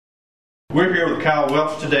We're here with Kyle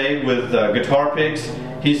Welch today with Guitar Picks.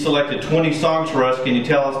 He's selected 20 songs for us. Can you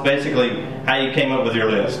tell us basically how you came up with your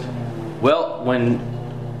list? Well, when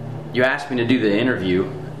you asked me to do the interview,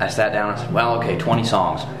 I sat down and said, well, okay, 20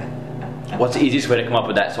 songs. What's the easiest way to come up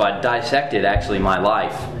with that? So I dissected actually my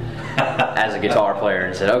life as a guitar player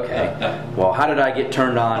and said, okay, well, how did I get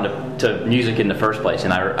turned on to music in the first place?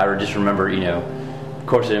 And I just remember, of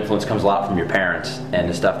course, the influence comes a lot from your parents and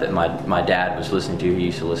the stuff that my dad was listening to. He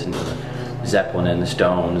used to listen to Zeppelin and the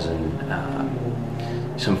Stones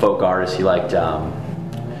and some folk artists. He liked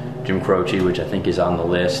Jim Croce, which I think is on the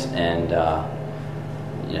list, and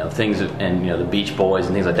things, and the Beach Boys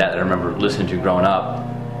and things like that I remember listening to growing up.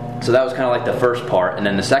 So that was kind of like the first part, and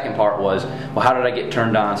then the second part was, well, how did I get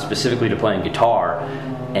turned on specifically to playing guitar?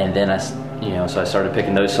 And then so I started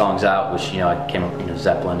picking those songs out, which I came up,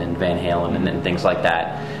 Zeppelin and Van Halen and things like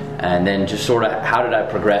that. And then just sort of how did I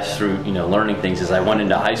progress through learning things as I went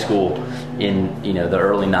into high school in the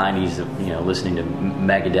early 90s of listening to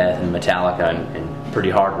Megadeth and Metallica and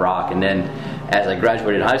pretty hard rock. And then as I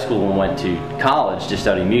graduated high school and went to college to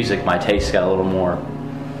study music, my tastes got a little more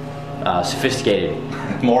sophisticated.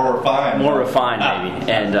 More refined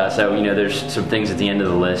maybe. And so there's some things at the end of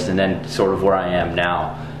the list, and then sort of where I am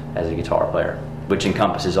now as a guitar player, which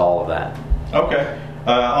encompasses all of that. Okay.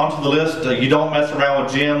 Onto the list, you don't mess around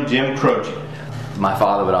with Jim Croce. My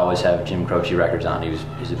father would always have Jim Croce records on.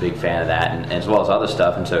 He's a big fan of that, and as well as other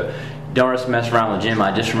stuff. And so, don't mess around with Jim.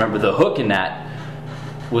 I just remember the hook in that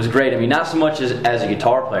was great. I mean, not so much as a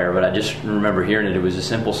guitar player, but I just remember hearing it. It was a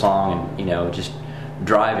simple song, and just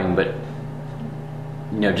driving, but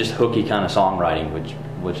just hooky kind of songwriting,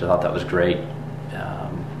 which I thought that was great.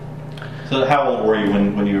 So how old were you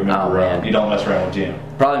when you remember You Don't Mess Around with Jim?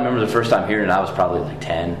 Probably remember the first time hearing it, I was probably like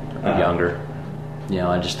 10 or younger.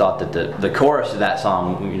 I just thought that the chorus of that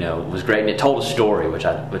song, was great, and it told a story, which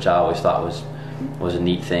I always thought was a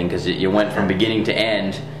neat thing, because you went from beginning to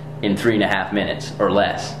end in 3.5 minutes or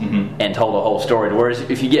less, and told a whole story. Whereas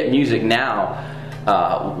if you get music now,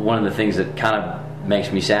 one of the things that kind of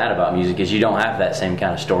makes me sad about music is you don't have that same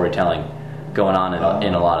kind of storytelling going on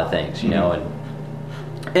in a lot of things,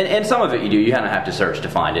 and some of it you do. You kind of have to search to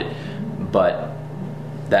find it, but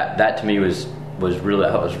that to me was really,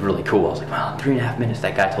 I thought it was really cool. I was like, wow, in 3.5 minutes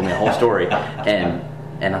that guy told me a whole story, and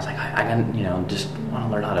I was like, I can just want to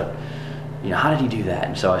learn how to, how did he do that?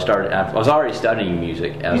 And so I was already studying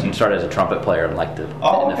music. I started as a trumpet player in in the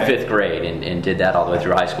 5th grade, and did that all the way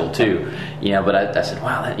through high school too. But I said,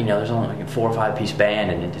 wow, that, there's only like a 4 or 5 piece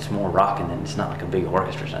band, and it's more rock, and then it's not like a big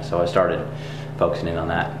orchestra. So I started focusing in on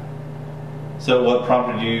that. So what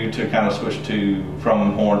prompted you to kind of switch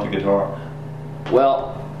from horn to guitar?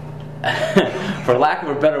 Well, for lack of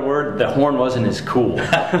a better word, the horn wasn't as cool.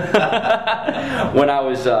 When I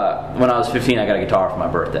was 15, I got a guitar for my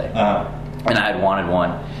birthday, and I had wanted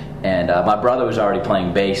one. And my brother was already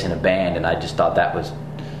playing bass in a band, and I just thought that was,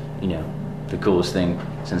 the coolest thing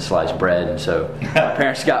since sliced bread. And so my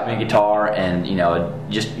parents got me a guitar, and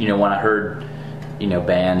when I heard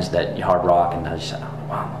bands that hard rock, and I just said, oh,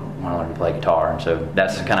 wow, I want to learn to play guitar. And so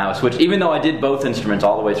that's kind of how I switched. Even though I did both instruments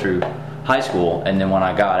all the way through high school, and then when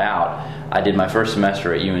I got out, I did my first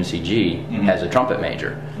semester at UNCG as a trumpet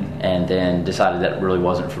major, and then decided that really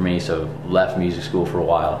wasn't for me, so left music school for a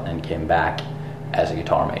while and came back as a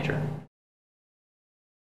guitar major.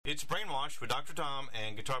 It's Brainwash with Dr. Tom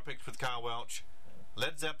and Guitar Picks with Kyle Welch.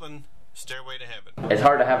 Led Zeppelin, Stairway to Heaven. It's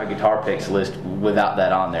hard to have a guitar picks list without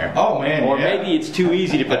that on there. Oh man! Or maybe it's too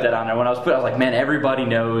easy to put that on there. When I was like, man, everybody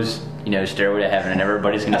knows, Stairway to Heaven, and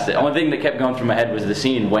everybody's gonna say. The only thing that kept going through my head was the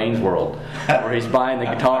scene in Wayne's World, where he's buying the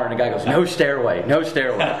guitar, and the guy goes, "No stairway, no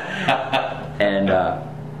stairway." And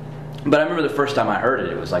but I remember the first time I heard it,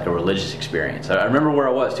 it was like a religious experience. I remember where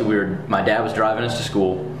I was too. My dad was driving us to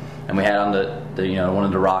school, and we had on the one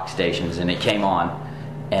of the rock stations, and it came on,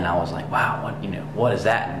 and I was like, wow, what is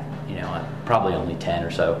that? And, I'm probably only 10 or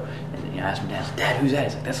so, and I asked my dad, Dad, who's that?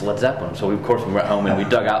 He's like, that's Led Zeppelin. So we went home and we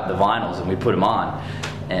dug out the vinyls and we put them on,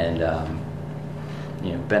 and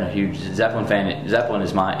been a huge Zeppelin fan. Zeppelin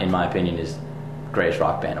is in my opinion, is the greatest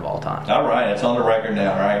rock band of all time. All right, it's on the record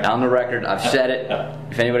now, right? On the record, I've said it.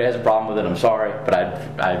 If anybody has a problem with it, I'm sorry, but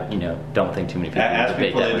I don't think too many people ask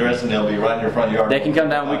debate people that. The address, and they'll be right in your front yard. They can come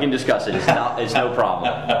down. We can discuss it. It's no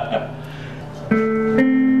problem.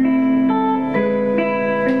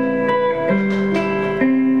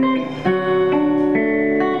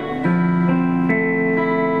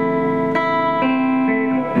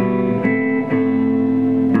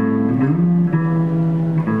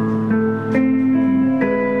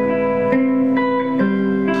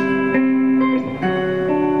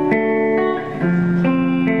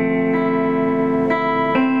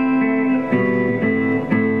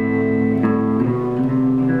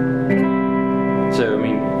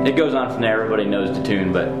 it goes on from there. Everybody knows the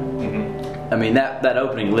tune, but I mean that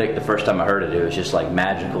opening lick, the first time I heard it, it was just like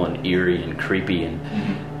magical and eerie and creepy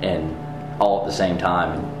and all at the same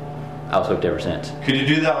time. And I was hooked ever since. Could you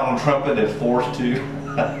do that on a trumpet if forced to?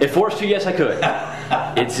 If forced to, yes, I could.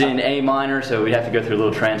 It's in A minor, so we'd have to go through a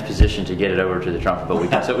little transposition to get it over to the trumpet,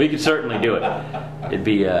 but we could certainly do it. It'd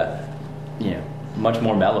be much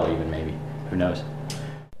more mellow, even maybe. Who knows?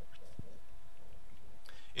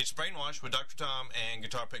 It's Brainwash with Dr. Tom and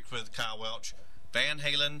Guitar Picks with Kyle Welch. Van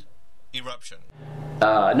Halen, Eruption.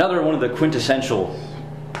 Another one of the quintessential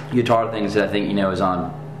guitar things that I think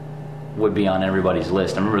would be on everybody's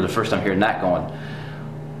list. I remember the first time hearing that, going,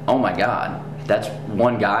 "Oh my God, that's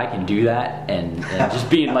one guy can do that," and just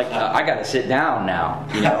being like, "I got to sit down now,"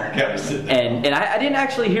 Gotta sit down. And I didn't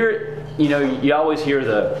actually hear it. You always hear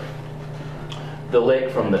the lick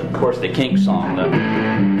from of course, the Kinks song.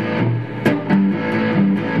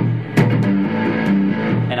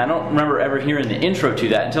 And I don't remember ever hearing the intro to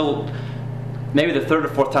that until maybe the third or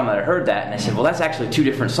fourth time that I heard that, and I said, "Well, that's actually two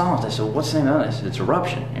different songs." I said, "Well, what's the name of this?" It's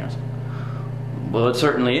Eruption. Well, it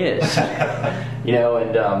certainly is.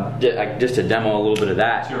 And just to demo a little bit of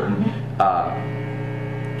that. Sure.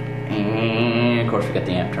 Of course, we got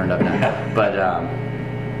the amp turned up now, but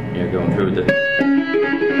going through the.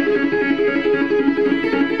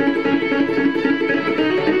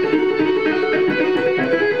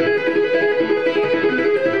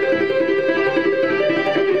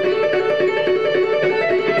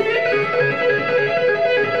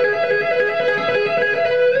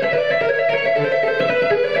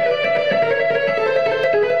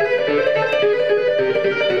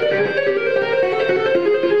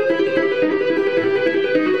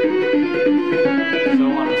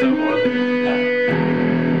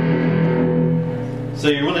 So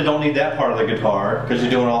you really don't need that part of the guitar because you're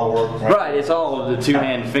doing all the work. Right, it's all of the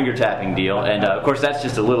two-hand finger tapping deal, and of course that's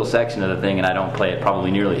just a little section of the thing, and I don't play it probably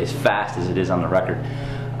nearly as fast as it is on the record.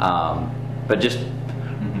 But just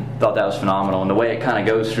thought that was phenomenal, and the way it kind of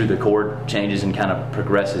goes through the chord changes and kind of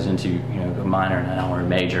progresses into a minor, and now we're a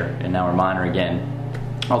major, and now we're minor again,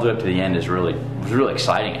 all the way up to the end was really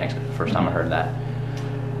exciting. Actually, the first time I heard that.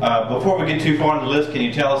 Before we get too far on the list, can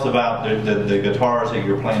you tell us about the guitars that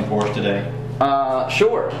you're playing for us today?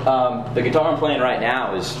 Sure. The guitar I'm playing right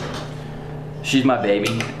now she's my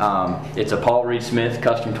baby. It's a Paul Reed Smith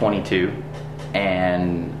Custom 22,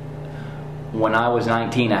 and when I was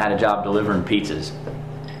 19, I had a job delivering pizzas,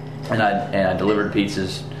 and I delivered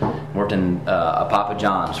pizzas, worked in a Papa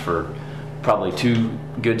John's for probably 2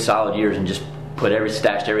 good solid years, and just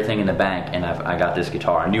stashed everything in the bank, and I got this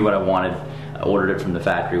guitar. I knew what I wanted. I ordered it from the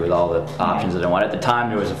factory with all the options that I wanted. At the time,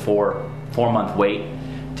 there was a 4-month wait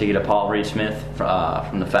to get a Paul Reed Smith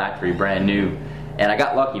from the factory, brand new, and I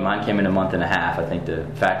got lucky. Mine came in a month and a half. I think the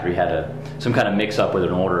factory had some kind of mix-up with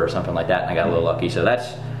an order or something like that, and I got a little lucky. So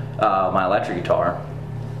that's my electric guitar.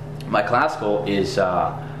 My classical is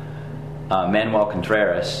Manuel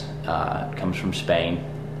Contreras. It comes from Spain,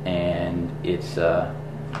 and it's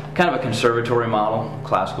kind of a conservatory model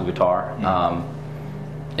classical guitar.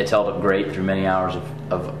 It's held up great through many hours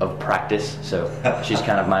of practice, so she's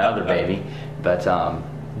kind of my other baby. But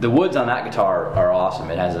the woods on that guitar are awesome.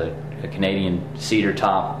 It has a Canadian cedar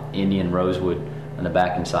top, Indian rosewood on the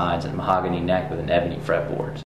back and sides, and a mahogany neck with an ebony fretboard.